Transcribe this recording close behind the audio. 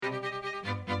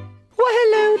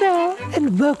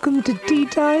and welcome to Tea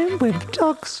Time with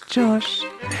Talks Josh,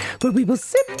 where we will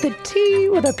sip the tea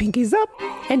with our pinkies up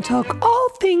and talk all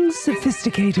things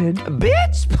sophisticated.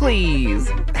 Bitch, please.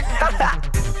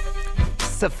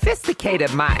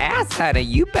 Sophisticated my ass, honey.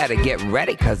 You better get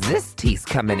ready, because this tea's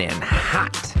coming in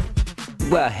hot.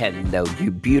 Well, hello,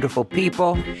 you beautiful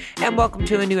people, and welcome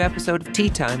to a new episode of Tea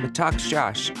Time with Talks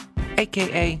Josh,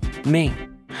 a.k.a. me.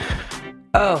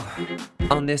 Oh,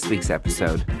 on this week's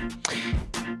episode,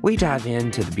 we dive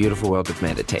into the beautiful world of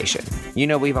meditation. You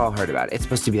know, we've all heard about it. It's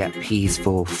supposed to be that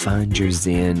peaceful, find your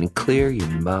zen, clear your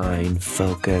mind,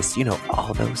 focus, you know,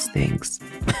 all those things.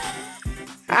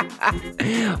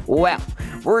 Well,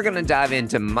 we're going to dive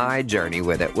into my journey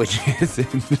with it, which is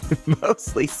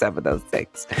mostly some of those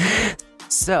things.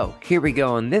 So here we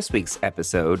go on this week's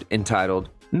episode entitled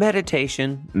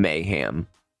Meditation Mayhem.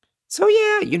 So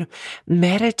yeah, you know,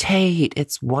 meditate.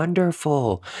 It's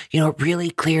wonderful. You know, it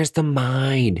really clears the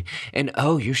mind. And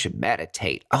oh, you should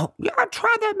meditate. Oh, yeah,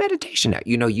 try that meditation out.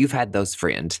 You know, you've had those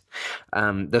friends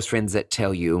that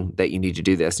tell you that you need to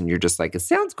do this, and you're just like, it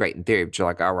sounds great in theory, but you're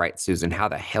like, all right, Susan, how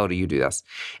the hell do you do this?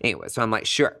 Anyway, so I'm like,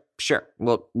 sure.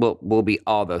 We'll be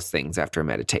all those things after a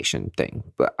meditation thing.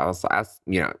 But I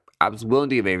was willing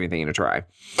to give everything a try.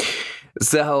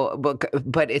 So,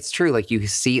 but it's true. Like, you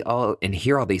see all and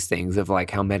hear all these things of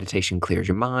like how meditation clears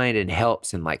your mind and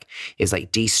helps and like is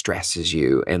like de-stresses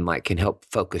you and like can help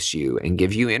focus you and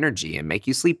give you energy and make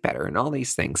you sleep better and all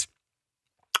these things.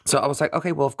 So I was like,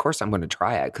 okay, well, of course I'm going to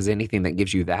try it, because anything that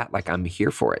gives you that, like, I'm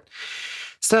here for it.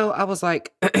 So I was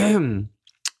like,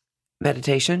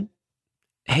 meditation.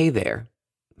 Hey there,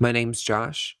 my name's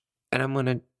Josh, and I'm going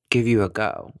to give you a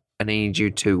go. And I need you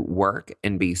to work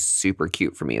and be super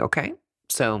cute for me, okay?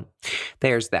 So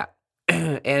there's that.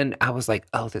 And I was like,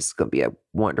 oh, this is going to be a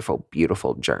wonderful,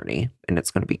 beautiful journey. And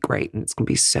it's going to be great. And it's going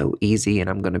to be so easy.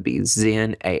 And I'm going to be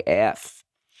zen AF.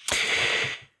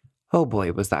 Oh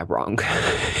boy, was I wrong.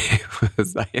 It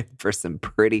was in for some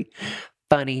pretty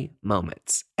funny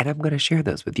moments. And I'm going to share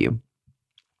those with you.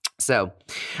 So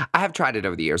I have tried it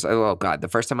over the years. Oh, God. The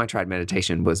first time I tried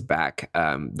meditation was back.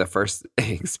 The first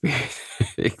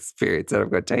experience that I'm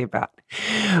going to tell you about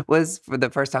was for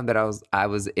the first time that I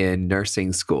was in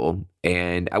nursing school.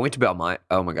 And I went to Belmont.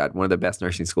 Oh, my God. One of the best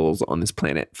nursing schools on this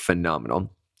planet.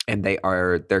 Phenomenal. And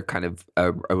they're kind of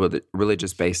a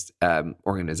religious-based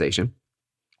organization.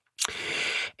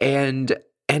 And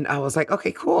I was like,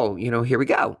 okay, cool. You know, here we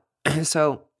go.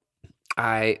 So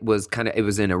it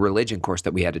was in a religion course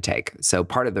that we had to take. So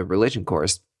part of the religion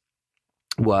course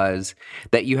was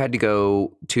that you had to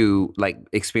go to like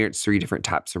experience 3 different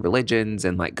types of religions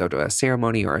and like go to a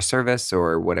ceremony or a service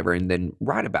or whatever, and then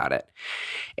write about it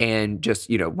and just,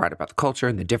 you know, write about the culture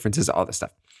and the differences, all this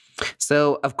stuff.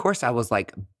 So of course I was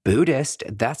like, Buddhist,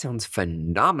 that sounds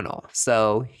phenomenal.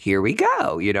 So here we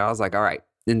go. You know, I was like, all right.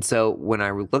 And so when I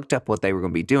looked up what they were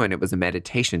going to be doing, it was a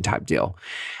meditation type deal.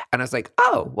 And I was like,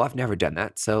 oh, well, I've never done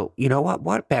that. So you know what?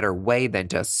 What better way than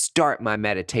to start my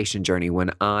meditation journey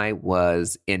when I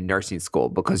was in nursing school?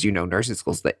 Because, you know, nursing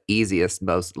school is the easiest,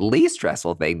 most least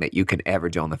stressful thing that you can ever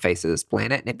do on the face of this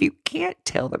planet. And if you can't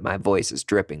tell that my voice is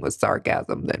dripping with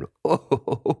sarcasm, then,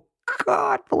 oh,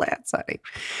 God bless, honey.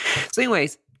 So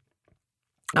anyways,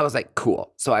 I was like,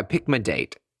 cool. So I picked my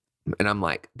date. And I'm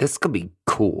like, this could be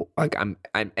cool. Like and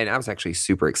I was actually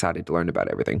super excited to learn about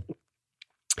everything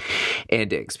and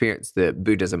to experience the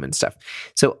Buddhism and stuff.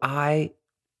 So I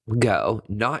go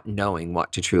not knowing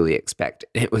what to truly expect.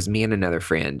 It was me and another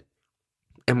friend,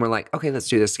 and we're like, okay, let's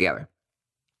do this together.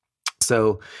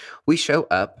 So we show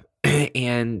up,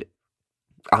 and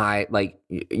I like,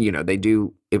 you know, they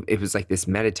do, it was like this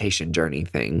meditation journey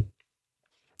thing.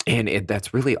 And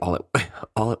that's really all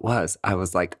it was. I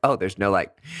was like, oh, there's no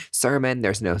like sermon.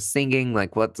 There's no singing.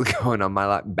 Like, what's going on? My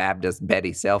like Baptist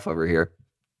Betty self over here.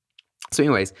 So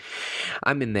anyways,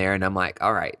 I'm in there and I'm like,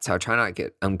 all right, so I try not to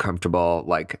get uncomfortable,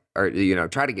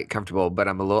 try to get comfortable, but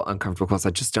I'm a little uncomfortable because I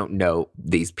just don't know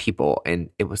these people. And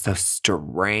it was a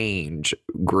strange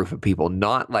group of people,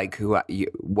 not like what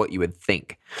you would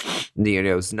think. You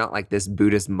know, it's not like this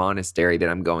Buddhist monastery that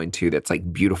I'm going to that's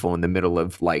like beautiful in the middle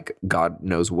of like God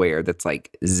knows where, that's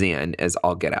like Zen as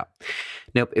all get out.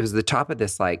 Nope, it was the top of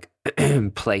this like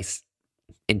place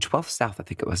in 12th South, I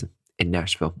think it was, in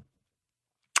Nashville.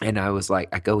 And I was like,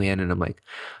 I go in and I'm like,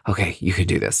 okay, you can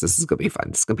do this. This is going to be fun.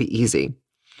 This is going to be easy.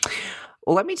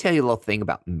 Well, let me tell you a little thing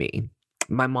about me.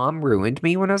 My mom ruined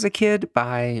me when I was a kid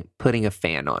by putting a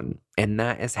fan on. And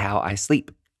that is how I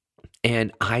sleep.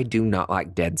 And I do not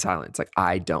like dead silence. Like,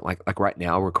 I don't like right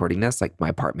now recording this, like my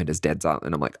apartment is dead silent.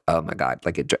 And I'm like, oh my God,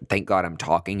 like thank God I'm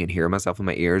talking and hear myself in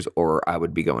my ears, or I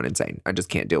would be going insane. I just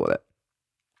can't deal with it.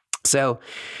 So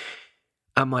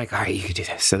I'm like, all right, you can do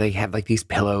this. So they have like these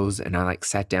pillows, and I like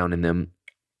sat down in them,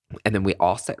 and then we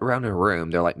all sat around in a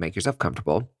room. They're like, make yourself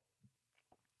comfortable.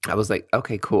 I was like,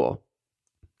 okay, cool.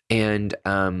 And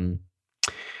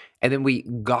then we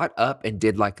got up and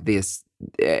did like this,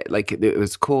 like it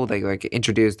was cool. They like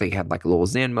introduced, they had like a little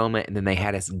Zen moment, and then they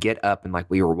had us get up and like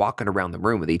we were walking around the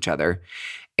room with each other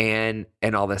and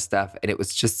all this stuff. And it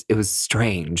was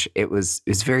strange. It was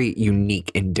very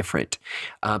unique and different.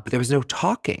 But there was no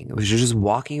talking. It was just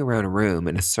walking around a room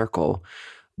in a circle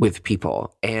with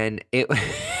people. And it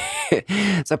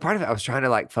so part of it, I was trying to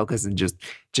like focus and just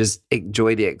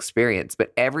enjoy the experience.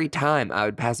 But every time I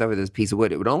would pass over this piece of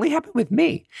wood, it would only happen with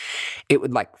me. It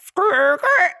would like,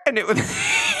 and it would,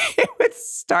 it would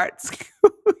start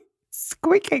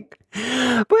squeaking,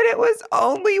 but it was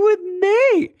only with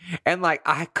me. And like,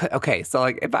 I could, okay. So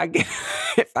like if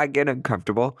I get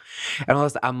uncomfortable and all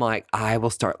this, I'm like, I will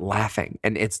start laughing,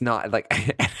 and it's not like,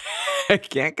 I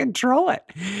can't control it.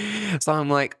 So I'm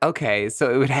like, okay,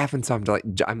 so it would happen. So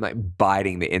I'm like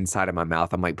biting the inside of my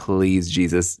mouth. I'm like, please,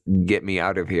 Jesus, get me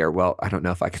out of here. Well, I don't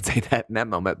know if I can say that in that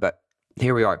moment, but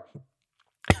here we are.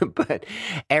 But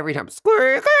every time,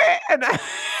 and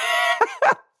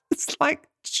it's like,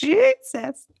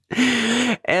 Jesus.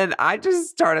 And I just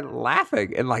started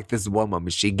laughing. And like this woman,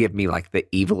 she gave me like the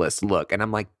evilest look. And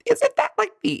I'm like, isn't that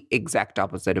like the exact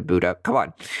opposite of Buddha? Come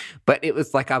on. But it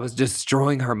was like I was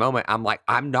destroying her moment. I'm like,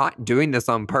 I'm not doing this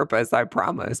on purpose, I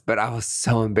promise. But I was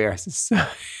so embarrassed.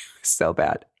 So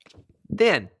bad.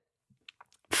 Then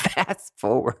fast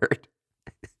forward.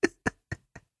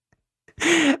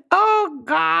 Oh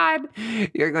God,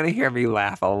 you're going to hear me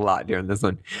laugh a lot during this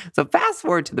one. So fast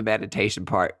forward to the meditation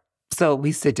part. So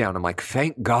we sit down. I'm like,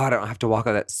 thank God I don't have to walk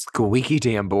on that squeaky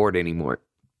damn board anymore.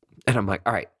 And I'm like,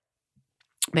 all right,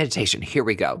 meditation, here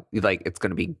we go. Like, it's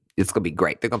going to be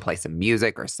great. They're going to play some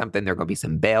music or something. There are going to be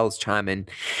some bells chiming,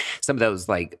 some of those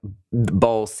like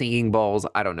bowls, singing bowls.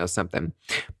 I don't know, something.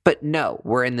 But no,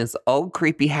 we're in this old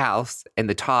creepy house in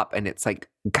the top, and it's like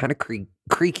kind of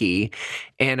creaky.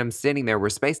 And I'm sitting there, we're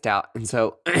spaced out. And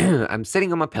so I'm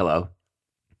sitting on my pillow,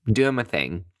 doing my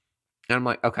thing. And I'm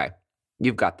like, okay,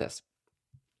 you've got this.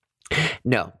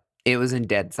 No, it was in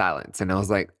dead silence. And I was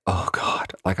like, oh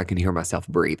God, like I can hear myself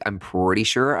breathe. I'm pretty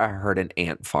sure I heard an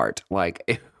ant fart. Like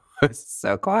it was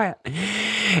so quiet.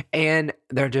 And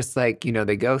they're just like,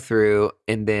 they go through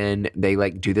and then they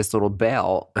like do this little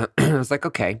bell. I was like,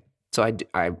 okay. So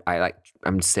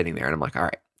I'm sitting there and I'm like, all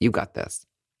right, you got this.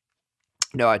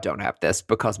 No, I don't have this,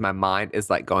 because my mind is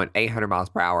like going 800 miles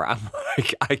per hour. I'm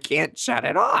like, I can't shut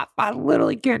it off. I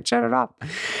literally can't shut it off.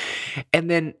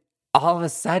 And then all of a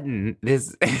sudden,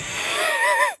 this,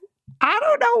 I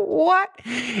don't know what,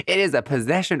 it is a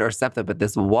possession or something, but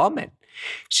this woman,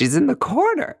 she's in the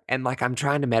corner, and like I'm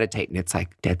trying to meditate, and it's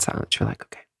like dead silence. You're like,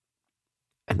 okay.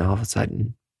 And then all of a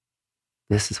sudden,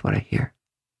 this is what I hear.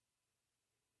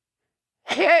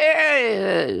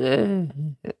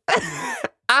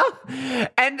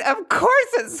 And of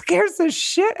course it scares the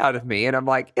shit out of me. And I'm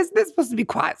like, isn't this supposed to be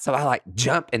quiet? So I like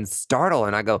jump and startle,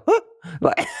 and I go, huh?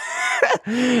 Like,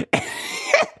 and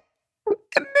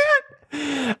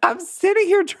then I'm sitting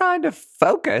here trying to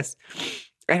focus.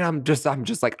 And I'm just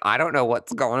like, I don't know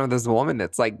what's going on with this woman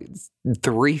that's like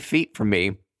 3 feet from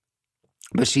me.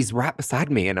 But she's right beside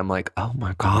me, and I'm like, oh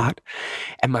my God.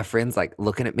 And my friend's like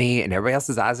looking at me, and everybody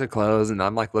else's eyes are closed, and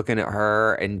I'm like looking at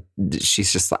her, and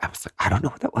she's just like, I was like, I don't know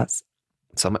what that was.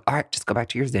 So I'm like, all right, just go back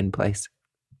to your Zen place.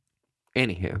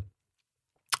 Anywho,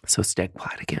 so stay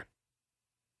quiet again.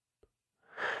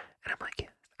 And I'm like, yeah.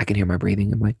 I can hear my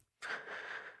breathing. I'm like,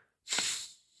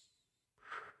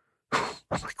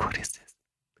 what is this?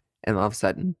 And all of a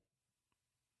sudden,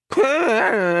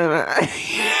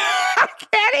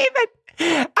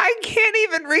 I can't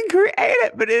even recreate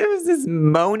it, but it was this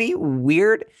moany,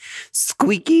 weird,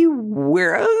 squeaky,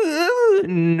 weird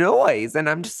noise. And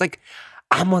I'm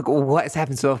like, what is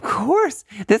happening? So of course,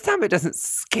 this time it doesn't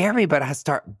scare me, but I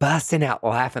start busting out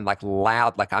laughing like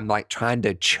loud, like I'm like trying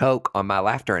to choke on my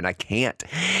laughter, and I can't.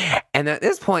 And at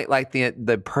this point, like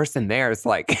the person there is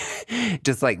like,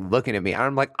 just like looking at me. And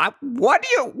I'm like, what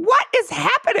is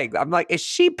happening? I'm like, is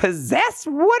she possessed?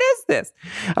 What is this?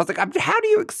 I was like, how do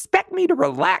you expect me to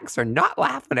relax or not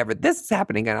laugh whenever this is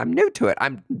happening? And I'm new to it.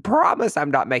 I promise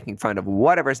I'm not making fun of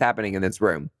whatever's happening in this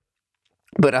room.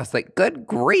 But I was like, good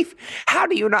grief, how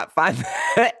do you not find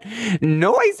that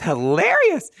noise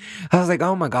hilarious? I was like,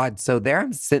 oh my God. So there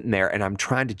I'm sitting there, and I'm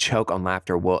trying to choke on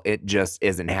laughter. Well, it just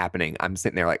isn't happening. I'm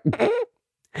sitting there like,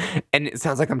 and it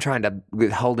sounds like I'm trying to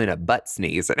hold in a butt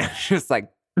sneeze. And I'm just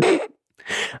like, I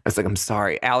was like, I'm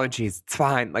sorry, allergies, it's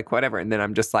fine, like whatever. And then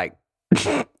I'm just like,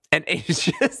 and it's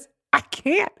just, I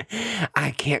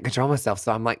can't control myself.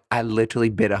 So I'm like, I literally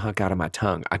bit a hunk out of my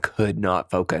tongue. I could not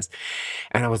focus.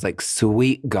 And I was like,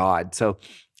 sweet God. So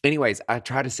anyways, I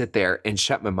try to sit there and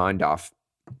shut my mind off.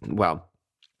 Well,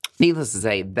 needless to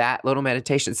say, that little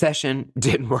meditation session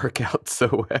didn't work out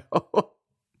so well.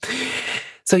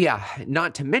 So yeah,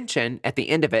 not to mention at the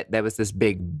end of it, there was this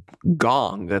big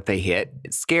gong that they hit.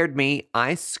 It scared me.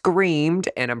 I screamed,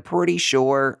 and I'm pretty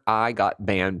sure I got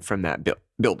banned from that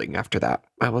building after that.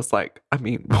 I was like,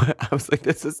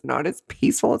 this is not as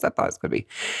peaceful as I thought it was going to be.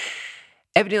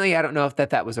 Evidently, I don't know if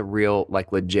that was a real,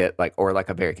 like, legit, like, or like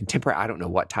a very contemporary. I don't know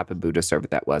what type of Buddha service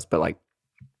that was, but like,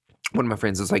 one of my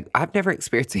friends was like, I've never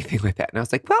experienced anything like that. And I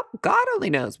was like, well, God only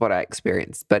knows what I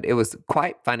experienced. But it was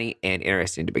quite funny and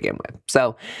interesting to begin with.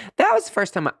 So that was the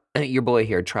first time your boy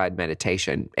here tried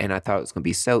meditation. And I thought it was going to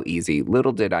be so easy.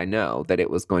 Little did I know that it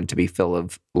was going to be full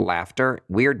of laughter,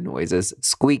 weird noises,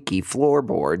 squeaky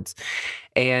floorboards,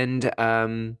 and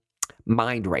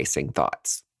mind racing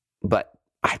thoughts. But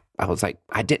I was like,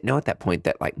 I didn't know at that point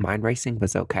that like mind racing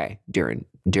was okay during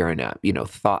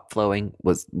thought flowing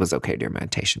was okay during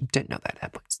meditation. Didn't know that at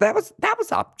that point. So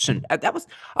that was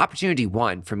opportunity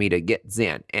one for me to get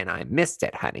Zen, and I missed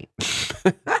it, honey.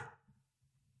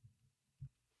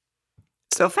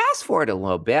 So fast forward a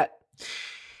little bit,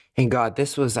 and God,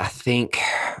 this was I think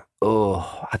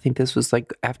this was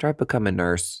like after I become a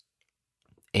nurse.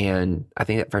 And I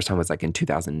think that first time was like in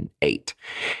 2008.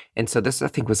 And so this, I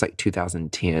think, was like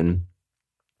 2010.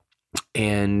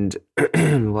 And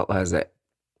what was it?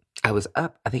 I was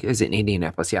up, I think it was in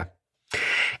Indianapolis, yeah.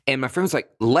 And my friend was like,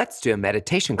 let's do a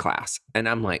meditation class. And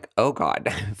I'm like, oh God,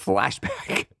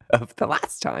 flashback of the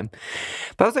last time.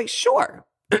 But I was like, sure.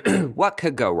 What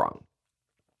could go wrong?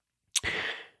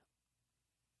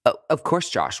 Oh, of course,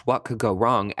 Josh, what could go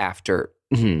wrong after...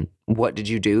 What did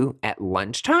you do at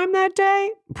lunchtime that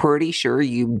day? Pretty sure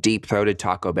you deep-throated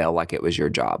Taco Bell like it was your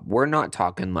job. We're not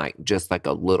talking like just like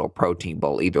a little protein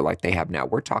bowl either like they have now.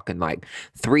 We're talking like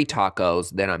 3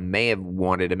 tacos. Then I may have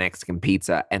wanted a Mexican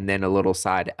pizza and then a little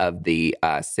side of the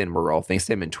cinnamon roll thing,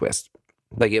 cinnamon twist.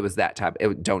 Like it was that type.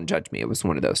 Don't judge me. It was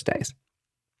one of those days.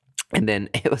 And then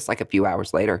it was like a few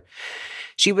hours later.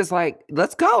 She was like,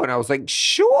 let's go. And I was like,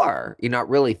 sure. You're not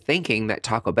really thinking that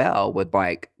Taco Bell would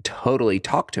like totally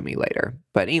talk to me later.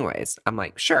 But anyways, I'm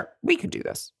like, sure, we can do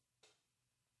this.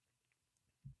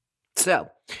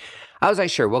 So I was like,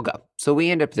 sure, we'll go. So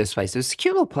we end up at this place. It was a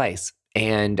cute little place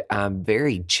and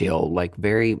very chill, like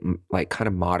very like kind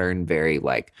of modern, very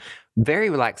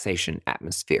relaxation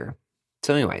atmosphere.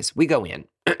 So anyways, we go in.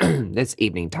 It's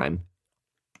evening time.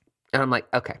 And I'm like,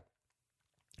 okay,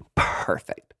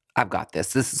 perfect. I've got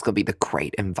this. This is going to be the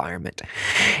great environment.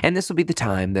 And this will be the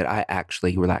time that I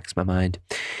actually relax my mind.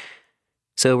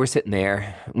 So we're sitting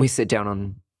there. We sit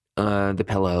down on the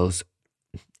pillows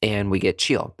and we get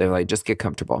chill. They're like, just get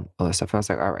comfortable. All that stuff. I was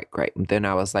like, all right, great. And then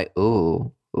I was like,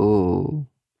 ooh. I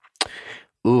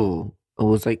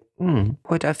was like,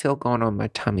 what I feel going on in my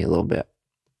tummy a little bit.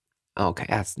 Okay,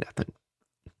 that's nothing.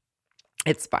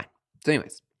 It's fine. So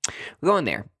anyways. We go in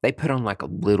there. They put on like a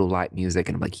little light music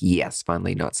and I'm like, yes,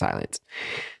 finally, not silence.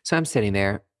 So I'm sitting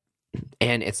there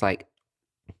and it's like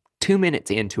 2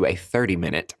 minutes into a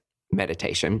 30-minute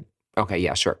meditation. Okay,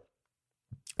 yeah, sure.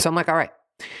 So I'm like, all right.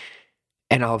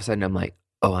 And all of a sudden I'm like,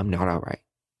 oh, I'm not all right.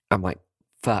 I'm like,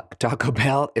 fuck, Taco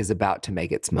Bell is about to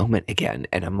make its moment again.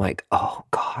 And I'm like, oh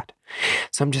God.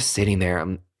 So I'm just sitting there.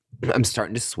 I'm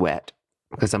starting to sweat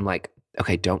because I'm like,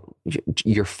 okay,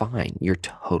 you're fine. You're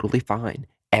totally fine.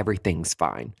 Everything's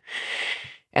fine.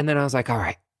 And then I was like, all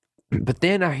right. But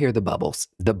then I hear the bubbles.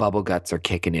 The bubble guts are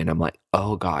kicking in. I'm like,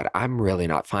 oh God, I'm really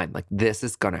not fine. Like this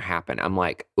is going to happen. I'm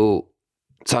like, ooh.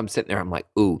 So I'm sitting there. I'm like,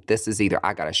 ooh, this is either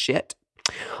I got to shit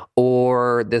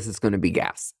or this is going to be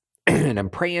gas. And I'm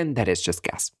praying that it's just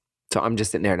gas. So I'm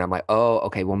just sitting there and I'm like, oh,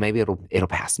 okay, well, maybe it'll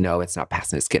pass. No, it's not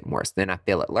passing. It's getting worse. Then I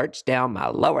feel it lurch down my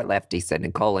lower left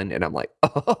descending colon. And I'm like,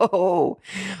 oh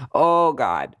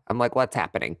God. I'm like, what's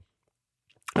happening?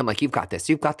 I'm like, you've got this,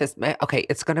 man. Okay,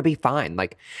 it's going to be fine.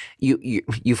 Like you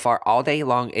fart all day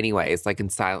long anyways, like and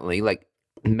silently, like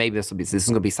maybe this is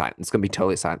going to be silent. It's going to be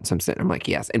totally silent. So I'm sitting, I'm like,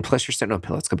 yes. And plus you're sitting on a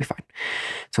pillow. It's going to be fine.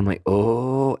 So I'm like,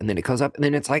 oh, and then it goes up and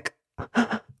then it's like,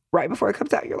 right before it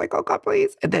comes out, you're like, oh God,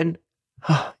 please. And then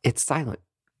it's silent.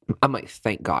 I'm like,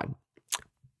 thank God.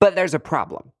 But there's a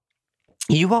problem.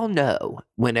 You all know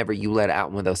whenever you let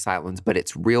out one of those silent ones, but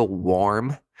it's real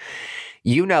warm.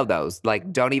 You know those.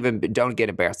 Like, don't get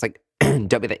embarrassed. Like,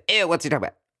 don't be like, ew, what's he talking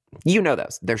about? You know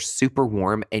those. They're super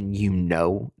warm and you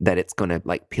know that it's going to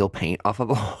like peel paint off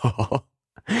of a wall.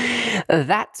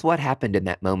 That's what happened in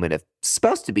that moment of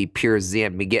supposed to be pure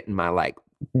Zen, me getting my like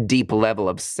deep level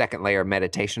of second layer of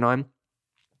meditation on.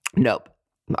 Nope.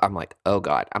 I'm like, oh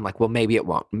God. I'm like, well, maybe it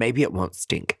won't. Maybe it won't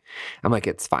stink. I'm like,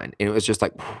 it's fine. And it was just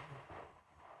like,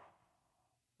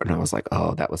 and I was like,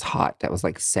 oh, that was hot. That was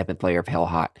like 7th layer of hell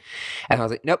hot. And I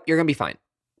was like, nope, you're going to be fine.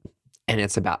 And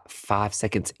it's about 5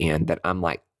 seconds in that I'm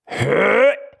like,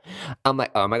 I'm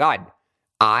like, oh my God.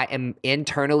 I am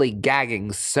internally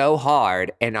gagging so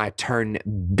hard, and I turn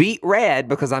beet red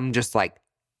because I'm just like,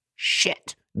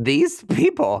 shit, these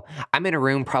people, I'm in a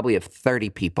room probably of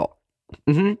 30 people.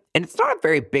 And it's not a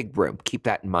very big room. Keep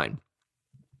that in mind.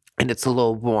 And it's a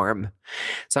little warm.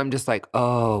 So I'm just like,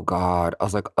 oh God. I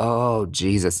was like, oh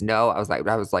Jesus. No, I was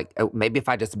like, oh, maybe if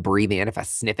I just breathe in, if I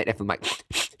sniff it, if I'm like,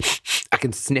 I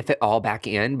can sniff it all back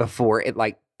in before it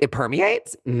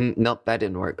permeates. Nope, that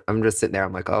didn't work. I'm just sitting there.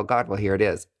 I'm like, oh God, well, here it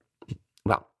is.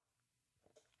 Well,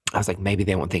 I was like, maybe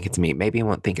they won't think it's me. Maybe I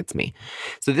won't think it's me.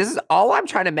 So this is all I'm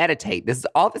trying to meditate. This is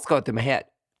all that's going through my head.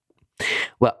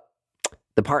 Well,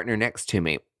 the partner next to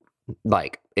me,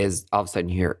 is all of a sudden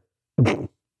you hear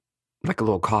like a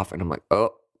little cough, and I'm like,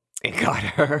 oh, it got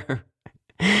her.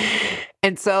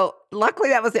 And so luckily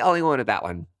that was the only one of that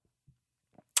one.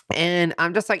 And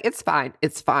I'm just like, it's fine.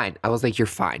 It's fine. I was like, you're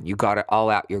fine. You got it all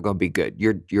out. You're going to be good.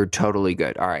 You're totally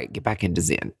good. All right. Get back into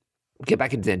Zen. Get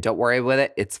back into Zen. Don't worry with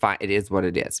it. It's fine. It is what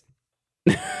it is.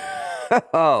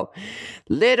 Oh,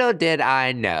 little did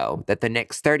I know that the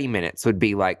next 30 minutes would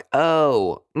be like,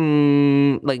 every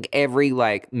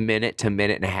minute to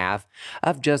minute and a half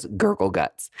of just gurgle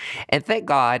guts. And thank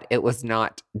God it was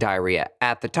not diarrhea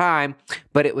at the time,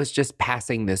 but it was just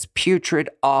passing this putrid,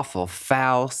 awful,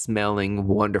 foul smelling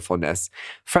wonderfulness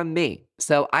from me.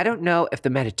 So I don't know if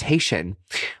the meditation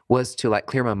was to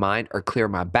clear my mind or clear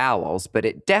my bowels, but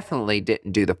it definitely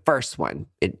didn't do the first one.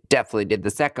 It definitely did the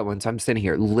second one. So I'm sitting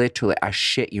here literally, I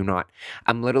shit you not.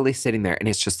 I'm literally sitting there, and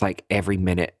it's just like every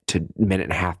minute to minute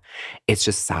and a half, it's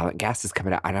just silent gases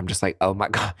coming out. And I'm just like, oh my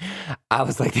God. I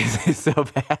was like, this is so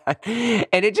bad.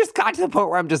 And it just got to the point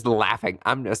where I'm just laughing.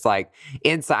 I'm just like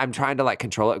inside, I'm trying to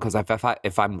control it, because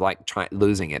if I'm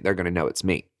losing it, they're going to know it's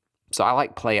me. So I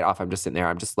play it off. I'm just sitting there.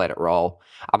 I'm just let it roll.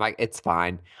 I'm like, it's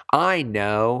fine. I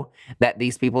know that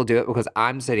these people do it because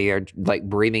I'm sitting here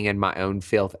breathing in my own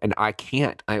filth, and I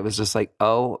can't. I was just like,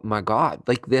 oh my God,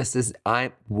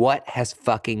 what has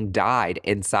fucking died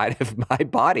inside of my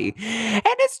body, and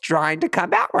it's trying to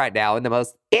come out right now in the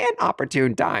most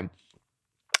inopportune time.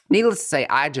 Needless to say,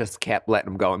 I just kept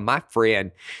letting them go. And my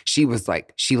friend, she was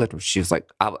like,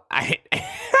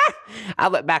 I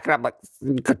look back and I'm like,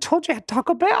 I told you I had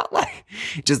Taco Bell.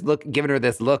 Just giving her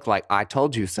this look like, I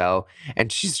told you so.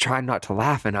 And she's trying not to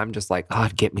laugh. And I'm just like,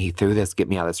 God, get me through this. Get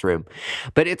me out of this room.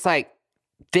 But it's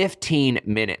 15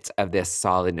 minutes of this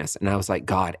solidness. And I was like,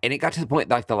 God. And it got to the point,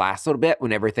 the last little bit,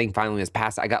 when everything finally was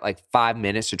past, I got 5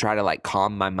 minutes to try to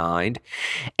calm my mind.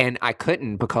 And I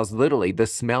couldn't, because literally the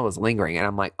smell is lingering. And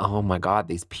I'm like, oh my God,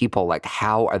 these people,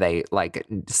 how are they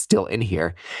still in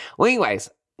here? Well, anyways,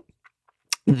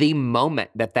 the moment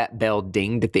that bell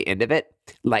dinged at the end of it,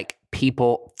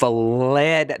 people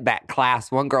fled that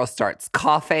class. One girl starts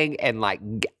coughing and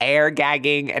air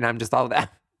gagging. And I'm just all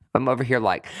that. I'm over here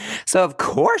so of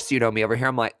course you know me over here.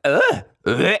 I'm like, ugh,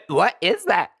 what is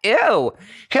that? Ew,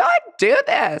 who would do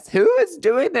this? Who is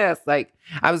doing this?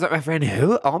 I was with my friend,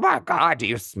 who? Oh my God, do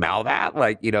you smell that?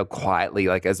 Quietly,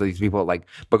 as these people,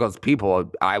 because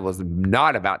I was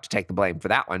not about to take the blame for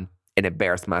that one and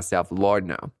embarrass myself. Lord,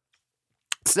 no.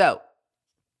 So,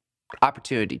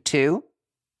 opportunity 2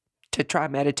 to try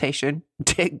meditation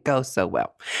didn't go so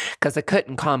well, because I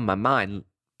couldn't calm my mind,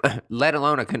 let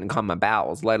alone I couldn't calm my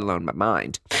bowels, let alone my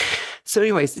mind. So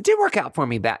anyways, it did work out for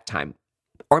me that time.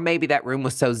 Or maybe that room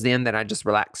was so zen that I just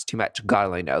relaxed too much. God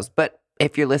only knows. But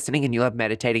if you're listening and you love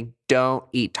meditating, don't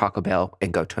eat Taco Bell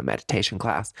and go to a meditation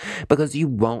class, because you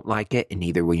won't like it, and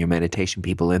neither will your meditation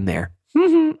people in there.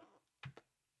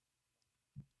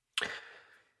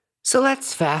 So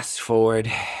let's fast forward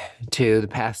to the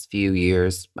past few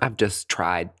years. I've just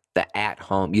tried the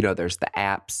at-home, there's the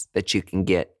apps that you can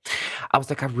get. I was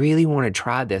like, I really want to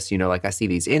try this. I see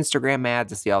these Instagram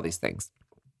ads, I see all these things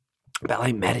about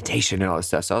meditation and all this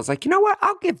stuff. So I was like, you know what?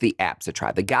 I'll give the apps a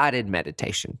try. The guided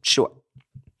meditation. Sure.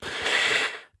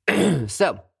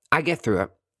 So I get through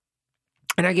it.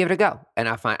 And I give it a go. And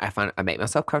I make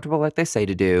myself comfortable like they say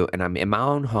to do. And I'm in my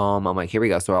own home. I'm like, here we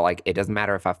go. So it doesn't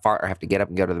matter if I fart or have to get up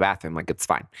and go to the bathroom. It's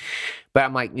fine. But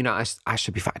I'm like, I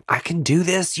should be fine. I can do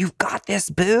this. You've got this,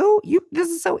 boo. This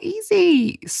is so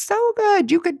easy. So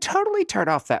good. You could totally turn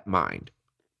off that mind.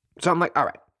 So I'm like, all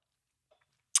right.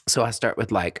 So I start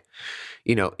with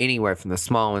anywhere from the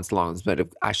small ones to long ones. But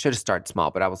I should have started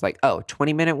small. But I was like,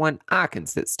 20-minute one. I can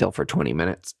sit still for 20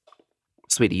 minutes.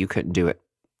 sweetie, you couldn't do it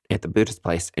at the Buddhist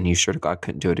place, and you sure to God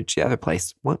couldn't do it at the other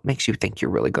place. What makes you think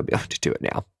you're really going to be able to do it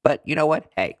now? But you know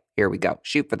what? Hey, here we go.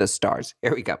 Shoot for the stars.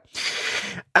 Here we go.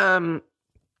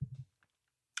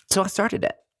 So I started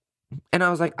it, and I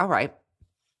was like, all right,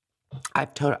 I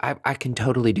can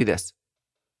totally do this.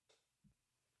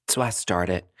 So I start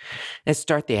it. I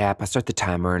start the app. I start the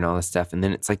timer and all this stuff. And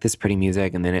then it's like this pretty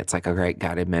music. And then it's like a great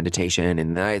guided meditation.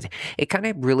 And it kind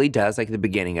of really does, like the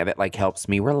beginning of it, like helps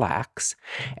me relax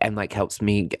and like helps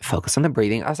me focus on the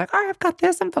breathing. I was like, all right, I've got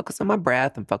this. I'm focused on my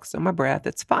breath.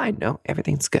 It's fine. No,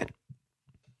 everything's good.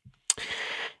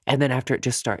 And then after it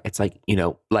just starts, it's like,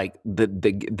 like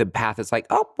the path is like,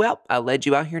 oh, well, I led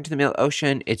you out here into the middle of the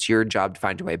ocean. It's your job to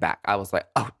find your way back. I was like,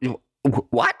 oh,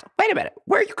 what? Wait a minute.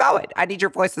 Where are you going? I need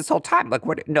your voice this whole time. Like,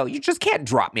 what? No, you just can't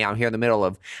drop me out here in the middle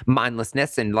of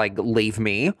mindlessness and like leave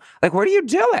me. Like, what are you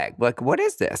doing? Like, what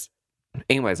is this?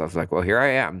 Anyways, I was like, well, here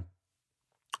I am.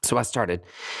 So I started.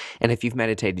 And if you've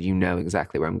meditated, you know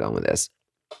exactly where I'm going with this.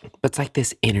 But it's like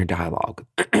this inner dialogue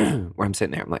where I'm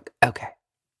sitting there. I'm like, okay,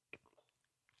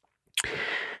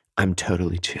 I'm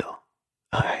totally chill.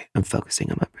 All right. I'm focusing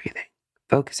on my breathing.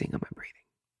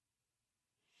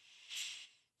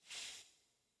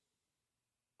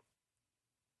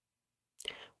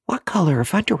 What color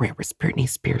of underwear was Britney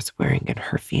Spears wearing in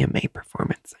her VMA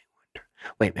performance? I wonder.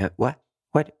 Wait a minute. What?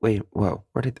 Wait. Whoa.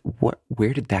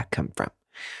 Where did that come from?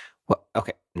 Well,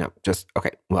 okay. No,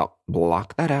 okay. Well,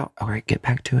 block that out. All right. Get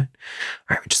back to it. All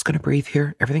right. We're just going to breathe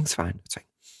here. Everything's fine. It's like,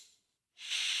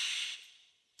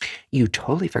 you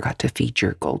totally forgot to feed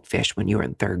your goldfish when you were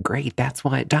in 3rd grade. That's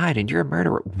why it died, and you're a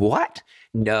murderer. What?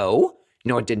 No,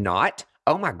 it did not.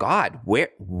 Oh my God, where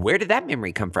did that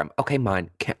memory come from? Okay,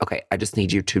 mine. Okay, I just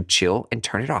need you to chill and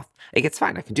turn it off. It's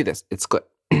fine. I can do this. It's good.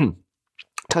 Totally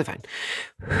fine.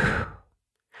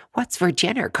 What's for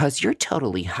dinner? Because you're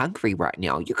totally hungry right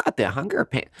now. You got the hunger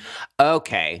pain.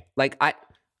 Okay, like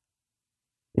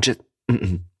just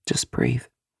breathe.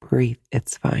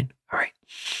 It's fine. All right.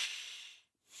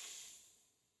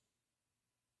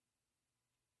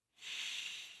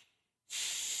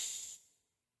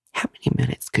 How many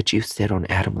minutes could you sit on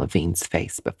Adam Levine's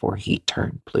face before he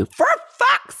turned blue? For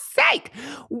fuck's sake!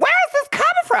 Where is this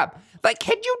coming from? Like,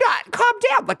 can you not calm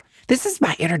down? Like, this is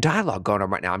my inner dialogue going on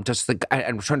right now. I'm just like,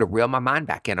 I'm trying to reel my mind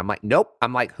back in. I'm like, nope.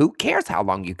 I'm like, who cares how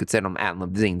long you could sit on Adam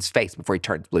Levine's face before he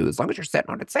turns blue? As long as you're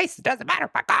sitting on its face, it doesn't matter.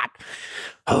 My God.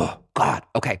 Oh, God.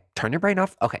 Okay, turn your brain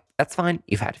off. Okay, that's fine.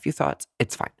 You've had a few thoughts.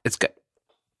 It's fine. It's good.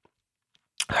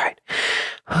 All right.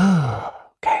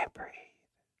 Okay, breathe.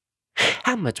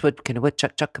 How much wood can a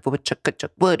woodchuck chuck if a woodchuck could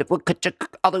chuck wood? If wood could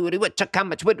chuck all the woody woodchuck, how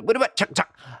much wood would a woodchuck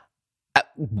chuck?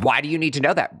 Why do you need to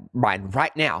know that, Ryan,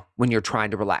 right now when you're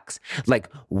trying to relax?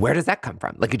 Like, where does that come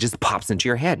from? Like, it just pops into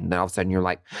your head, and then all of a sudden you're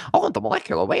like, oh, the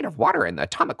molecular weight of water and the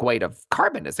atomic weight of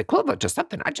carbon is equivalent to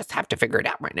something. I just have to figure it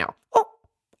out right now. Oh,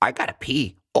 I gotta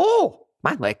pee. Oh,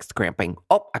 my leg's cramping.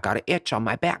 Oh, I got an itch on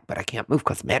my back, but I can't move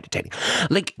because I'm meditating.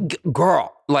 Like,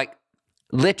 girl, like,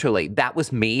 literally, that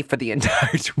was me for the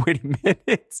entire 20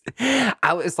 minutes.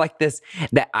 I was like that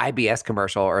IBS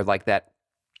commercial, or like that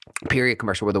period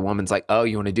commercial where the woman's like, oh,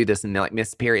 you want to do this? And they're like,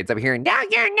 miss periods. I'm hearing, no,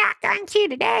 you're not going to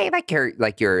today.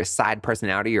 Like your side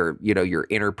personality, or, your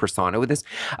inner persona with this.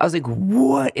 I was like,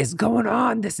 what is going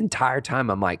on this entire time?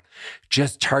 I'm like,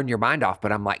 just turn your mind off.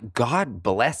 But I'm like, God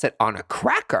bless it on a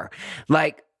cracker.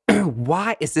 Like,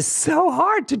 why is this so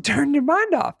hard to turn your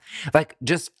mind off? Like,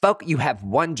 just focus. You have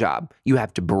one job. You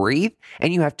have to breathe,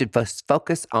 and you have to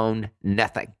focus on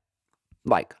nothing.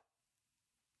 Like,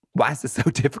 why is this so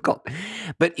difficult?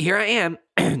 But here I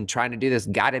am trying to do this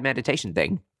guided meditation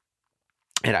thing.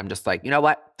 And I'm just like, you know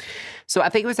what? So I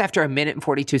think it was after 1 minute and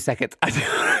 42 seconds,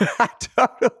 I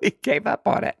totally gave up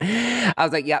on it. I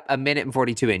was like, yep, 1 minute and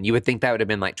 42 in. You would think that would have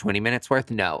been like 20 minutes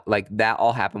worth. No, like that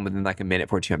all happened within like 1 minute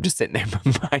 42. I'm just sitting there,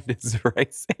 my mind is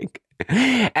racing.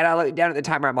 And I look down at the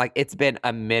timer. I'm like, it's been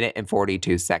 1 minute and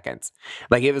 42 seconds.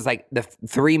 Like, it was like the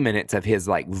 3 minutes of his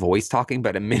like voice talking,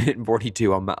 but 1 minute and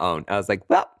 42 on my own. I was like,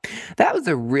 well, that was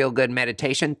a real good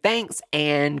meditation. Thanks,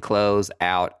 and close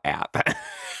out app.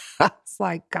 I was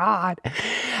like, God,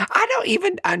 I don't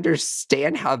even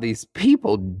understand how these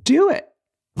people do it.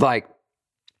 Like,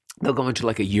 they'll go into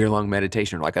like a year-long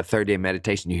meditation, or like a 30-day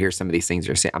meditation. You hear some of these things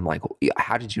you're saying. I'm like,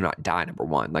 how did you not die, number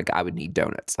one? Like, I would need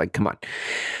donuts. Like, come on.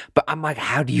 But I'm like,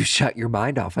 how do you shut your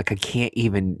mind off? Like, I can't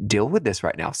even deal with this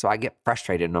right now. So I get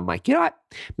frustrated, and I'm like, you know what?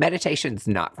 Meditation's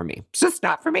not for me. It's just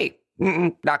not for me.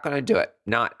 Not going to do it.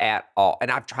 Not at all.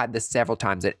 And I've tried this several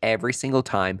times, and every single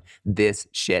time this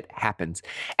shit happens.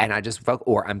 And I just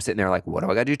or I'm sitting there like, what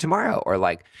do I got to do tomorrow?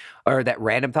 Or that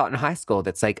random thought in high school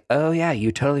that's like, oh yeah,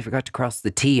 you totally forgot to cross the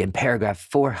T in paragraph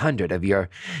 400 of your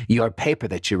paper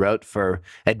that you wrote for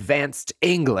advanced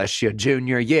English your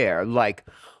junior year. Like,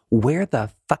 where the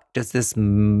fuck does this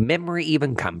memory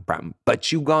even come from?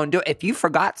 But you gonna do it. If you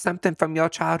forgot something from your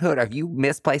childhood, or if you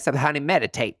misplaced something, honey,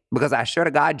 meditate. Because I swear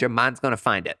to God, your mind's gonna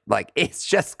find it. Like, it's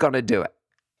just gonna do it.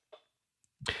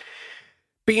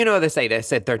 But you know they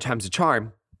said third time's a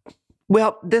charm.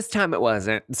 Well, this time it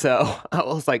wasn't. So I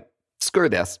was like, screw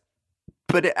this.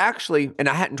 But it actually, and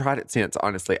I hadn't tried it since,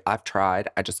 honestly. I've tried.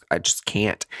 I just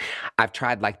can't. I've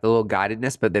tried like the little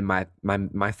guidedness, but then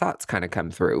my thoughts kind of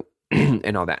come through.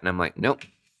 And all that. And I'm like, nope,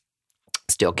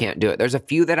 still can't do it. There's a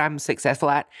few that I'm successful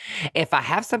at. If I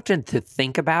have something to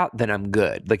think about, then I'm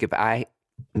good. Like if I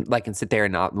can sit there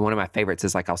and one of my favorites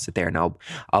is like, I'll sit there and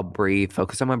I'll breathe,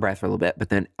 focus on my breath for a little bit. But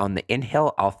then on the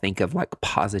inhale, I'll think of like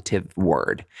positive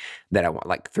word that I want,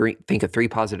 like think of 3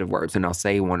 positive words. And I'll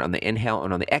say one on the inhale,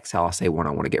 and on the exhale, I'll say one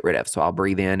I want to get rid of. So I'll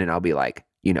breathe in and I'll be like,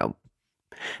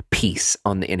 peace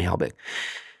on the inhale bit.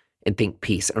 And think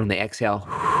peace. And on the exhale,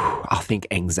 I'll think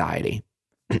anxiety.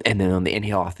 And then on the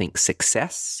inhale, I'll think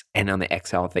success. And on the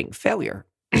exhale, I'll think failure.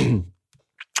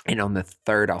 And on the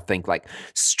third, I'll think like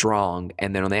strong.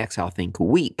 And then on the exhale, I'll think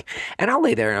weak. And I'll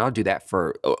lay there and I'll do that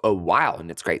for a while.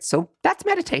 And it's great. So that's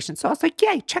meditation. So I was like,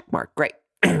 yay, check mark. Great.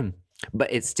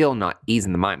 But it's still not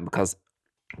easing the mind, because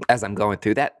as I'm going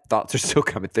through that, thoughts are still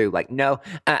coming through like, no.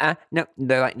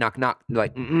 They're like, knock, knock. They're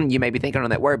like, you may be thinking on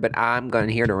that word, but I'm going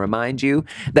here to remind you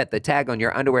that the tag on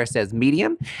your underwear says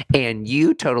medium, and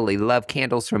you totally love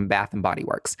candles from Bath and Body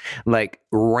Works. Like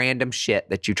random shit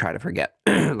that you try to forget.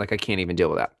 Like I can't even deal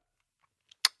with that.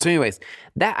 So anyways,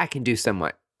 that I can do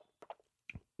somewhat.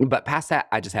 But past that,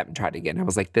 I just haven't tried it again. I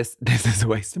was like, this is a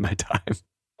waste of my time.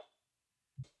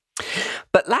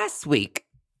 But last week,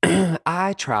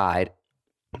 I tried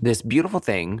this beautiful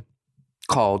thing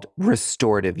called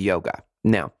restorative yoga.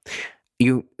 Now,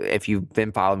 if you've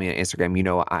been following me on Instagram, you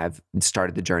know I've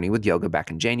started the journey with yoga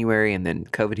back in January, and then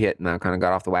COVID hit and I kind of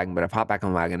got off the wagon, but I've hopped back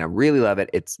on the wagon. I really love it.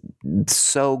 It's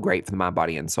so great for the mind,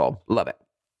 body, and soul. Love it.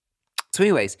 So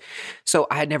anyways, so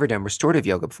I had never done restorative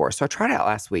yoga before. So I tried it out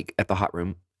last week at the Hot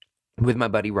Room with my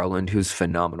buddy Roland, who's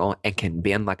phenomenal and can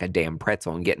bend like a damn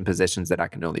pretzel and get in positions that I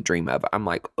can only dream of. I'm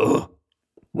like, ugh.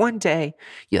 One day,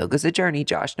 yoga's a journey,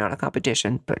 Josh, not a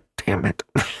competition, but damn it.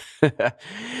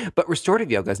 But restorative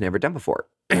yoga I've never done before.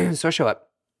 So I show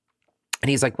up and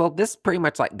he's like, well, this is pretty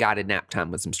much like guided nap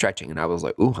time with some stretching. And I was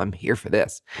like, ooh, I'm here for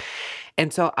this.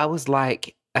 And so I was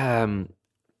like, done.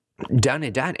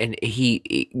 And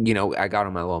he, I got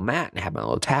on my little mat and had my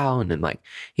little towel, and then like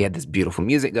he had this beautiful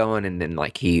music going, and then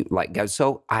like he like goes,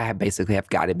 so I basically have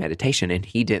guided meditation, and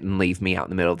he didn't leave me out in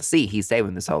the middle of the sea. He's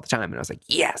saving this all the time. And I was like,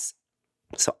 yes.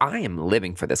 So I am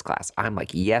living for this class. I'm like,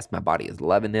 yes, my body is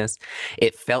loving this.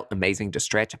 It felt amazing to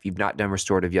stretch. If you've not done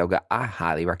restorative yoga, I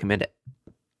highly recommend it.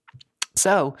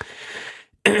 So,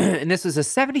 and this was a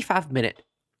 75-minute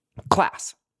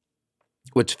class,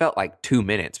 which felt like 2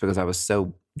 minutes because I was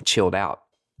so chilled out.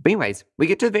 But anyways, we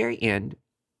get to the very end,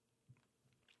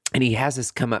 and he has us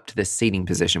come up to this seating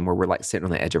position where we're like sitting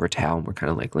on the edge of our towel, and we're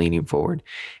kind of like leaning forward,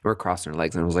 and we're crossing our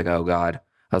legs. And I was like, oh God.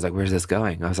 I was like, where's this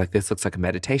going? I was like, this looks like a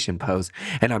meditation pose,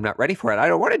 and I'm not ready for it. I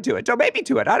don't want to do it. Don't make me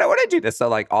do it. I don't want to do this. So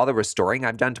like all the restoring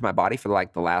I've done to my body for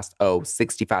like the last,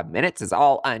 65 minutes is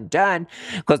all undone,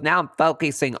 because now I'm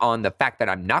focusing on the fact that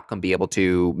I'm not going to be able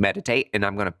to meditate, and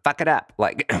I'm going to fuck it up.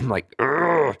 Like, I'm like,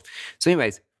 ugh. So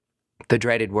anyways, the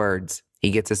dreaded words,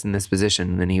 he gets us in this position,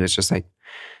 and then he was just like,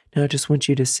 no, I just want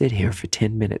you to sit here for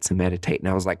 10 minutes and meditate. And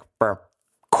I was like, for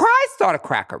Christ on a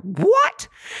cracker, what?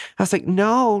 I was like,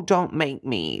 no, don't make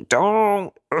me.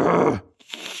 Don't. Ugh.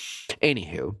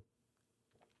 Anywho,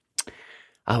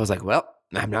 I was like, well,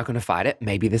 I'm not going to fight it.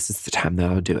 Maybe this is the time that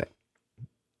I'll do it.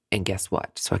 And guess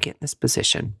what? So I get in this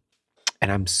position,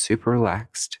 and I'm super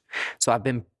relaxed. So I've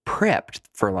been prepped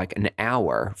for like an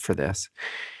hour for this.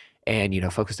 And,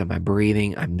 focused on my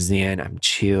breathing. I'm zen. I'm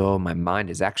chill. My mind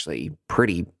is actually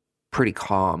pretty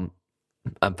calm.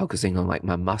 I'm focusing on like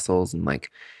my muscles and like,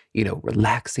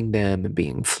 relaxing them and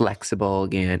being flexible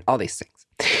again, all these things.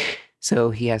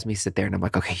 So he has me sit there, and I'm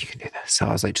like, okay, you can do this. So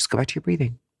I was like, just go back to your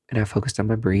breathing. And I focused on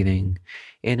my breathing,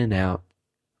 in and out,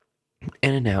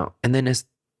 in and out. And then as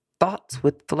thoughts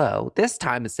would flow, this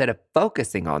time, instead of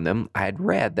focusing on them, I had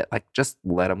read that like, just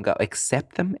let them go,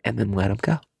 accept them, and then let them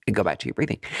go. And go back to your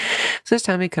breathing. So this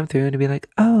time he'd come through and it'd be like,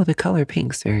 oh, the color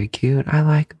pink's very cute.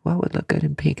 I what would look good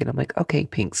in pink. And I'm like, okay,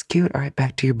 pink's cute. All right,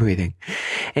 back to your breathing.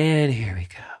 And here we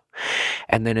go.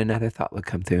 And then another thought would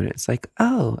come through, and it's like,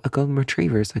 oh, a golden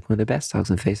retriever is like one of the best dogs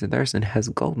in face of the earth and has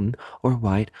golden or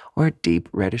white or deep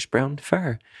reddish brown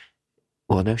fur.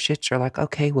 Well, no shit. You're like,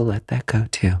 okay, we'll let that go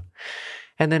too.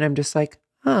 And then I'm just like,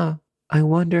 oh, I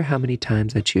wonder how many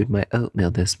times I chewed my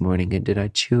oatmeal this morning, and did I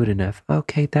chew it enough?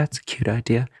 Okay, that's a cute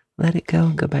idea. Let it go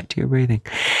and go back to your breathing.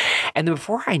 And then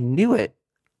before I knew it,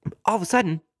 all of a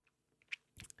sudden,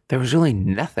 there was really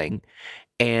nothing.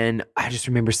 And I just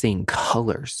remember seeing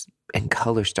colors and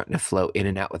colors starting to flow in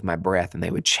and out with my breath, and they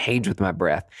would change with my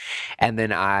breath. And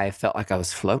then I felt like I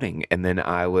was floating. And then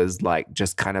I was like,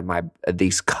 just kind of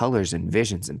these colors and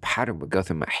visions and pattern would go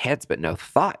through my heads, but no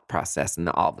thought process. And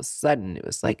then all of a sudden it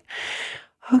was like,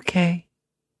 okay.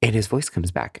 And his voice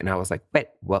comes back. And I was like, wait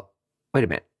a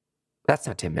minute. That's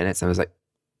not 10 minutes. I was like,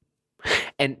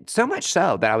 and so much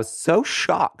so that I was so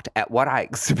shocked at what I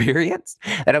experienced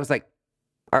that I was like,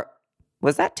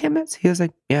 was that 10 minutes? He was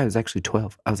like, yeah, it was actually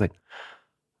 12. I was like,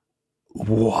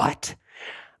 what?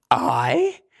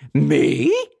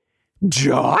 Me,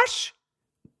 Josh?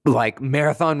 Like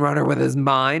marathon runner with his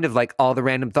mind of like all the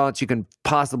random thoughts you can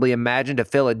possibly imagine to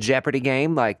fill a Jeopardy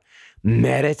game, like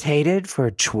meditated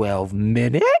for 12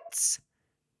 minutes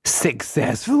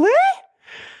successfully?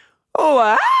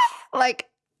 What? Like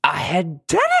I had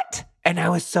done it. And I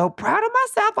was so proud of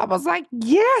myself. I was like,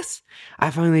 yes, I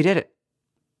finally did it.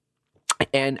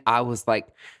 And I was like,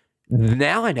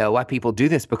 now I know why people do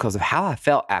this, because of how I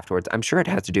felt afterwards. I'm sure it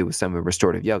has to do with some of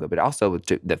restorative yoga, but also with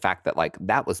the fact that like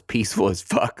that was peaceful as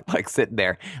fuck, like sitting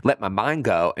there, let my mind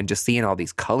go and just seeing all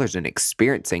these colors and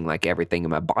experiencing like everything in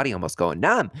my body almost going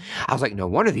numb. I was like, no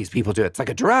wonder these people do it. It's like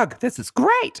a drug. This is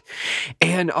great.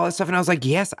 And all this stuff. And I was like,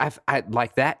 yes, I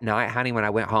like that night, honey, when I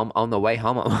went home, on the way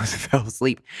home, I almost fell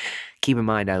asleep. Keep in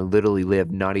mind, I literally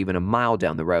lived not even a mile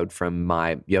down the road from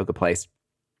my yoga place.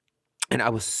 And I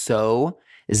was so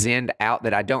zenned out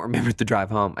that I don't remember the drive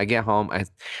home. I get home, I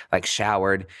like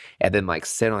showered, and then like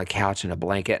sit on a couch in a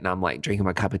blanket, and I'm like drinking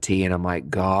my cup of tea, and I'm like,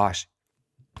 gosh.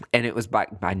 And it was by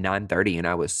 9:30, and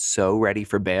I was so ready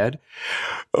for bed.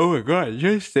 Oh my God,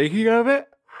 just thinking of it,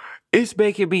 it's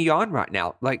making me yawn right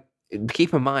now. Like,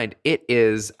 keep in mind, it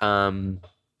is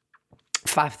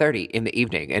 5:30 in the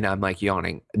evening, and I'm like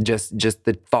yawning. Just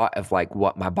the thought of like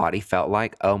what my body felt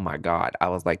like. Oh my God. I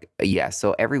was like, yeah.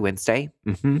 So every Wednesday,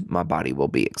 my body will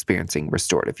be experiencing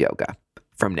restorative yoga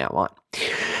from now on.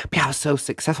 But yeah, I was so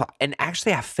successful. And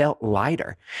actually I felt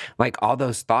lighter. Like all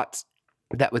those thoughts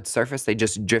that would surface, they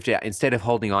just drifted out. Instead of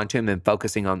holding on to them and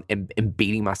focusing on and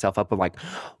beating myself up with like,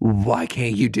 why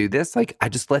can't you do this? Like I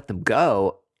just let them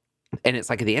go. And it's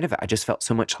like at the end of it, I just felt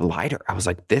so much lighter. I was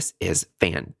like, this is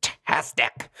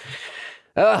fantastic.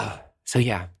 So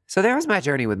yeah. So there was my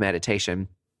journey with meditation.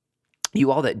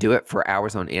 You all that do it for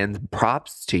hours on end,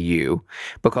 props to you,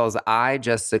 because I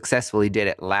just successfully did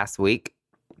it last week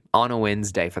on a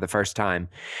Wednesday for the first time.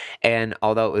 And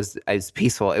although it was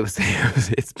peaceful,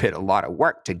 it's been a lot of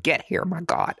work to get here. My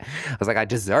God. I was like, I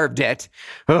deserved it.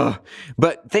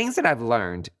 But things that I've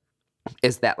learned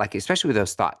is that, like, especially with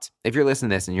those thoughts, if you're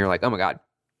listening to this and you're like, oh my God,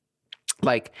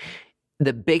 like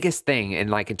the biggest thing,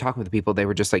 and like in talking with the people, they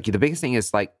were just like, the biggest thing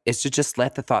is like, is to just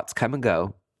let the thoughts come and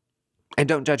go and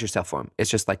don't judge yourself for them.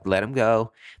 It's just like, let them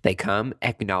go. They come,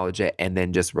 acknowledge it, and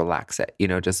then just relax it,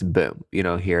 just boom,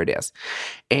 here it is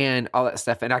and all that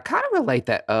stuff. And I kind of relate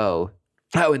that,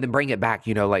 and then bring it back,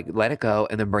 like let it go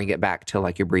and then bring it back to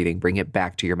like your breathing, bring it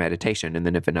back to your meditation. And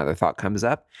then if another thought comes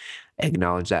up,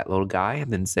 acknowledge that little guy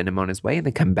and then send him on his way and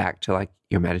then come back to like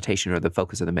your meditation or the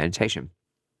focus of the meditation,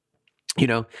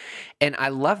 And I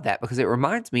love that because it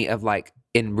reminds me of like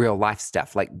in real life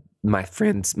stuff, like my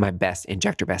friends, my best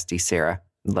injector bestie, Sarah,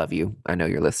 love you. I know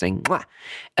you're listening. Mwah.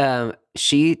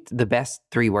 The best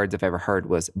 3 words I've ever heard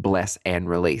was bless and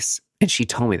release. And she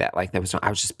told me that like I was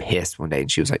just pissed one day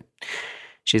and she's like,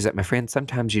 my friend,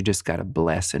 sometimes you just got to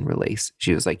bless and release.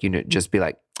 She was like, just be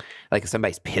like if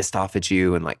somebody's pissed off at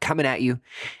you and like coming at you,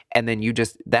 and then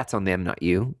that's on them, not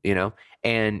you,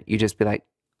 and you just be like,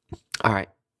 all right,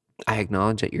 I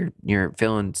acknowledge that you're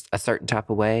feeling a certain type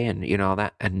of way and all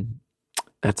that, and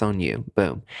that's on you.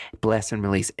 Boom. Bless and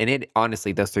release. And it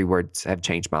honestly, those 3 words have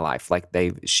changed my life. Like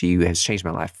she has changed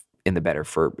my life in the better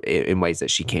in ways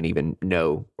that she can't even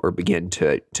know or begin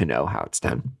to know how it's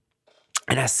done.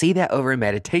 And I see that over in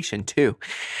meditation too.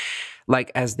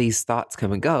 Like as these thoughts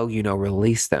come and go,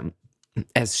 release them.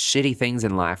 As shitty things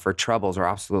in life or troubles or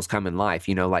obstacles come in life,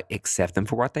 like accept them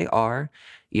for what they are.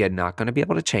 You're not going to be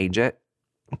able to change it,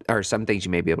 or some things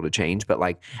you may be able to change, but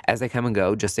like as they come and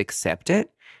go, just accept it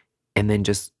and then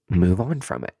just move on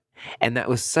from it. And that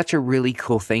was such a really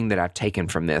cool thing that I've taken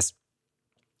from this.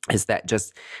 is that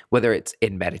just whether it's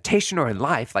in meditation or in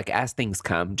life, like as things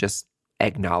come, just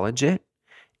acknowledge it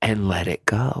and let it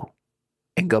go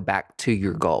and go back to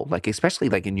your goal. Like, especially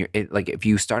like like if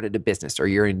you started a business or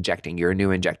you're a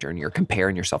new injector and you're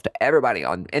comparing yourself to everybody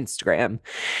on Instagram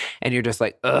and you're just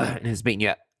like, ugh, and it's beating you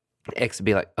up. X would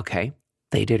be like, okay,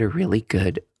 they did a really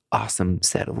good, awesome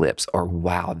set of lips, or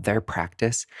wow, their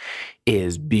practice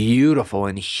is beautiful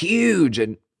and huge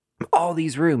and all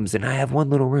these rooms and I have one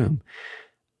little room.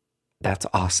 That's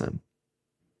awesome.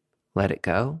 Let it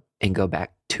go and go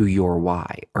back to your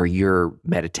why or your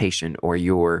meditation or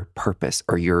your purpose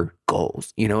or your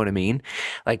goals. You know what I mean?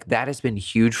 Like that has been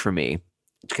huge for me,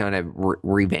 kind of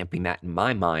revamping that in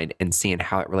my mind and seeing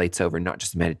how it relates over not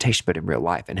just meditation, but in real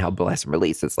life, and how bless and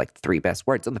release is like the 3 best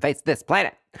words on the face of this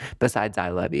planet besides I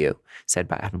love you, said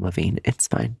by Adam Levine. It's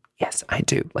fine. Yes, I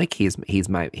do. Like he's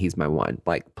my one.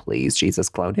 Like, please, Jesus,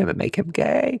 clone him and make him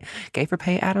gay. Gay for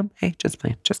pay, Adam? Hey, just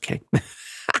playing. Just kidding.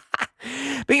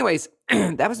 But anyways,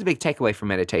 that was a big takeaway from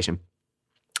meditation.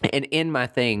 And in my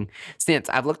thing, since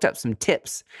I've looked up some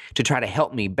tips to try to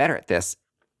help me better at this,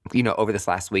 over this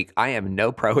last week, I am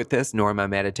no pro at this, nor am I a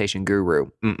meditation guru.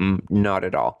 Not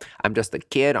at all. I'm just a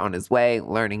kid on his way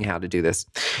learning how to do this.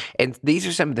 And these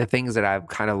are some of the things that I've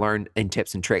kind of learned in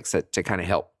tips and tricks to kind of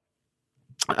help.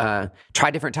 Try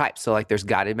different types. So like there's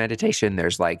guided meditation,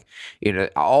 there's like,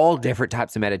 all different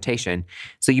types of meditation.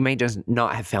 So you may just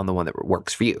not have found the one that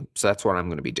works for you. So that's what I'm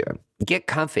going to be doing. Get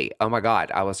comfy. Oh my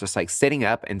God. I was just like sitting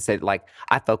up and said like,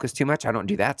 I focus too much. I don't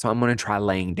do that. So I'm going to try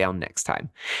laying down next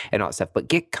time and all that stuff, but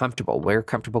get comfortable, wear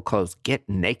comfortable clothes, get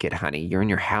naked, honey. You're in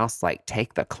your house. Like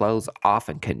take the clothes off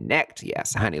and connect.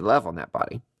 Yes, honey, love on that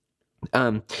body.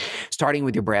 Starting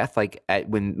with your breath, like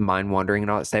when mind wandering and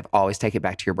all that stuff, always take it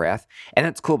back to your breath. And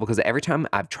that's cool because every time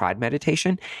I've tried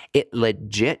meditation, it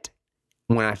legit,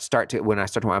 when I start to,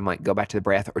 I'm like, go back to the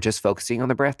breath or just focusing on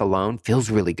the breath alone feels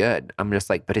really good. I'm just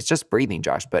like, but it's just breathing,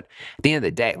 Josh. But at the end of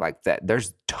the day, like that,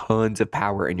 there's tons of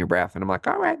power in your breath. And I'm like,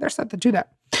 all right, there's something to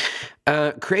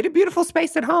that. Create a beautiful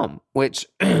space at home, which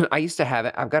I used to have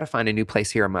it. I've got to find a new place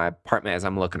here in my apartment as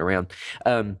I'm looking around.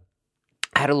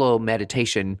 I had a little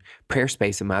meditation prayer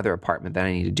space in my other apartment that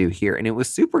I need to do here. And it was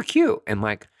super cute and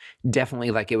like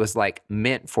definitely like it was like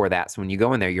meant for that. So when you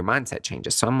go in there, your mindset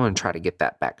changes. So I'm going to try to get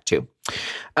that back too.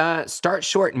 Start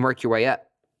short and work your way up.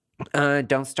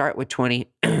 Don't start with 20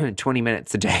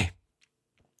 minutes a day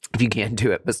if you can't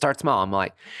do it, but start small. I'm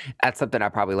like, that's something I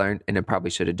probably learned and I probably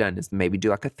should have done is maybe do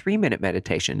like a 3-minute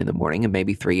meditation in the morning and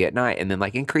maybe 3 at night and then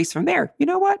like increase from there. You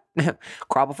know what?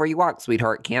 Crawl before you walk,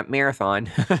 sweetheart. Camp marathon.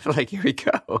 Like, here we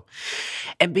go.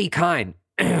 And be kind.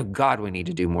 God, we need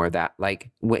to do more of that.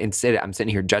 Like instead, I'm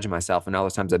sitting here judging myself and all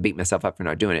those times I beat myself up for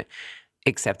not doing it.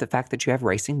 Accept the fact that you have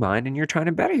racing mind and you're trying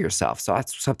to better yourself. So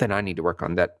that's something I need to work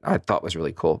on that I thought was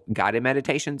really cool. Guided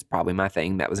meditations, probably my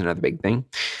thing. That was another big thing.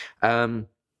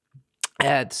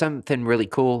 Something really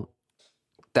cool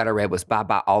that I read was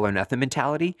bye all or nothing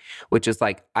mentality, which is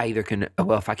like, I either can,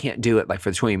 well, if I can't do it like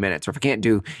for the 20 minutes, or if I can't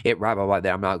do it right,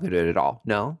 then I'm not going to do it at all.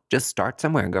 No, just start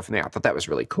somewhere and go from there. I thought that was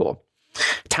really cool.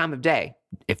 Time of day.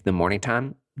 If the morning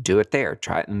time, do it there.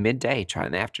 Try it in midday, try it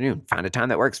in the afternoon. Find a time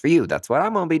that works for you. That's what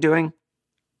I'm going to be doing.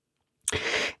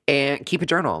 And keep a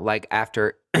journal like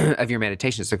after of your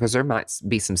meditations, because there might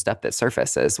be some stuff that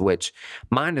surfaces, which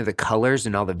mine are the colors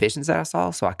and all the visions that I saw.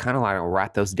 So I kind of like to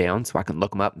write those down so I can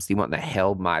look them up and see what the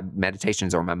hell my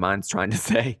meditations or my mind's trying to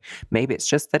say. Maybe it's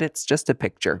just that it's just a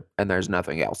picture and there's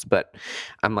nothing else, but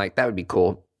I'm like, that would be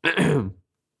cool. And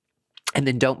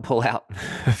then don't pull out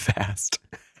fast.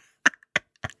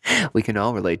 We can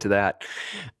all relate to that.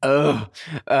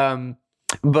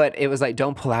 But it was like,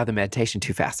 don't pull out of the meditation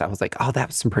too fast. I was like, oh, that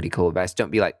was some pretty cool advice.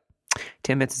 Don't be like,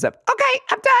 10 minutes is up. Okay,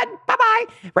 I'm done. Bye-bye.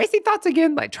 Racing thoughts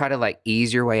again. Like try to like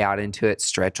ease your way out into it,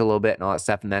 stretch a little bit and all that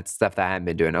stuff. And that's stuff that I haven't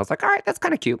been doing. I was like, all right, that's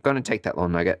kind of cute. Going to take that little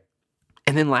nugget.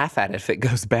 And then laugh at it if it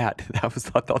goes bad. I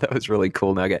thought that was really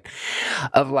cool nugget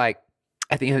of like,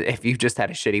 I think if you just had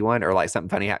a shitty one or like something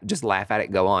funny, just laugh at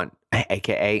it, go on.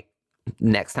 AKA,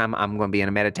 next time I'm going to be in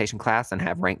a meditation class and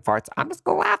have rank farts, I'm just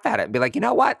going to laugh at it and be like, you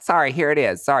know what? Sorry, here it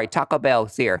is. Sorry, Taco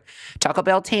Bell's here. Taco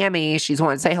Bell Tammy, she's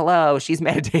wanting to say hello. She's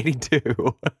meditating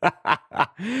too.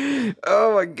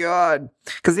 Oh my God.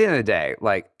 Because at the end of the day,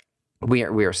 like we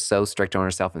are so strict on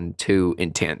ourselves and too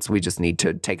intense. We just need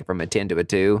to take it from a 10 to a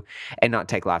 2 and not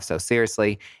take life so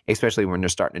seriously, especially when you're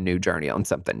starting a new journey on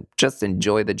something. Just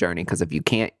enjoy the journey, because if you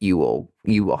can't, you will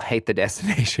hate the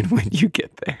destination when you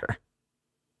get there.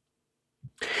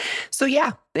 So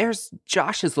yeah, there's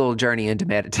Josh's little journey into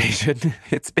meditation.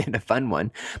 It's been a fun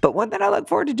one, but one that I look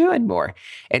forward to doing more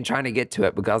and trying to get to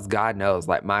it because God knows,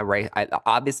 like my race,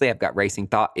 obviously I've got racing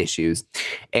thought issues,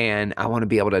 and I want to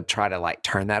be able to try to like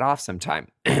turn that off sometime.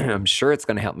 I'm sure it's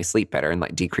going to help me sleep better and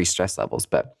like decrease stress levels.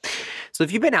 But so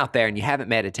if you've been out there and you haven't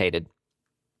meditated,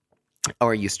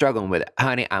 or you struggling with it,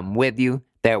 honey, I'm with you.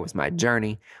 There was my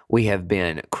journey. We have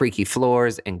been creaky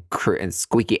floors and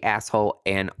squeaky asshole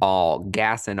and all,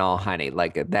 gas and all, honey.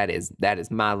 Like that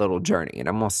is my little journey, and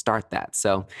I'm gonna start that.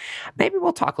 So maybe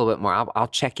we'll talk a little bit more. I'll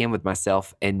check in with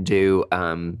myself and do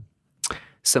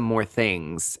some more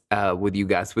things with you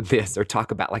guys with this, or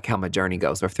talk about like how my journey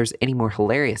goes, or if there's any more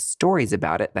hilarious stories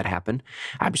about it that happen.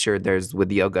 I'm sure there's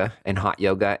with yoga and hot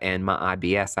yoga and my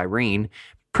IBS, Irene.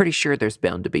 Pretty sure there's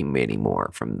bound to be many more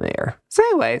from there. So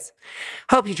anyways,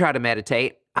 hope you try to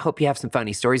meditate. I hope you have some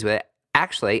funny stories with it.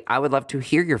 Actually, I would love to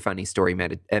hear your funny story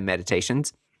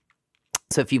meditations.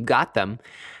 So if you've got them,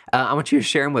 I want you to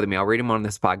share them with me. I'll read them on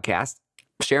this podcast.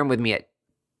 Share them with me at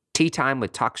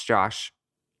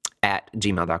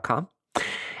teatimewithtalksjosh@gmail.com.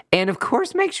 And of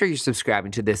course, make sure you're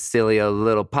subscribing to this silly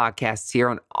little podcast here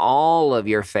on all of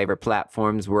your favorite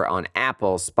platforms. We're on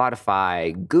Apple,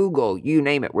 Spotify, Google, you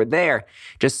name it, we're there.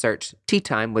 Just search Tea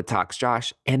Time with Talks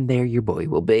Josh, and there your boy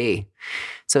will be.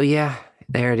 So yeah,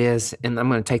 there it is. And I'm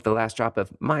going to take the last drop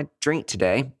of my drink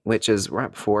today, which is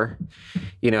right before,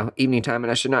 evening time.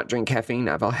 And I should not drink caffeine.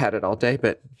 I've had it all day,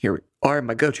 but here we are.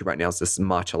 My go-to right now is this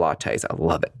matcha lattes. I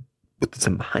love it. With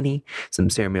some honey, some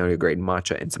ceremonial grade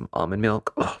matcha, and some almond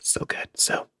milk. Oh, so good.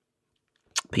 So,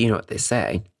 but you know what they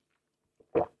say.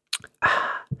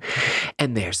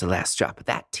 And there's the last drop of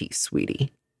that tea,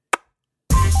 sweetie.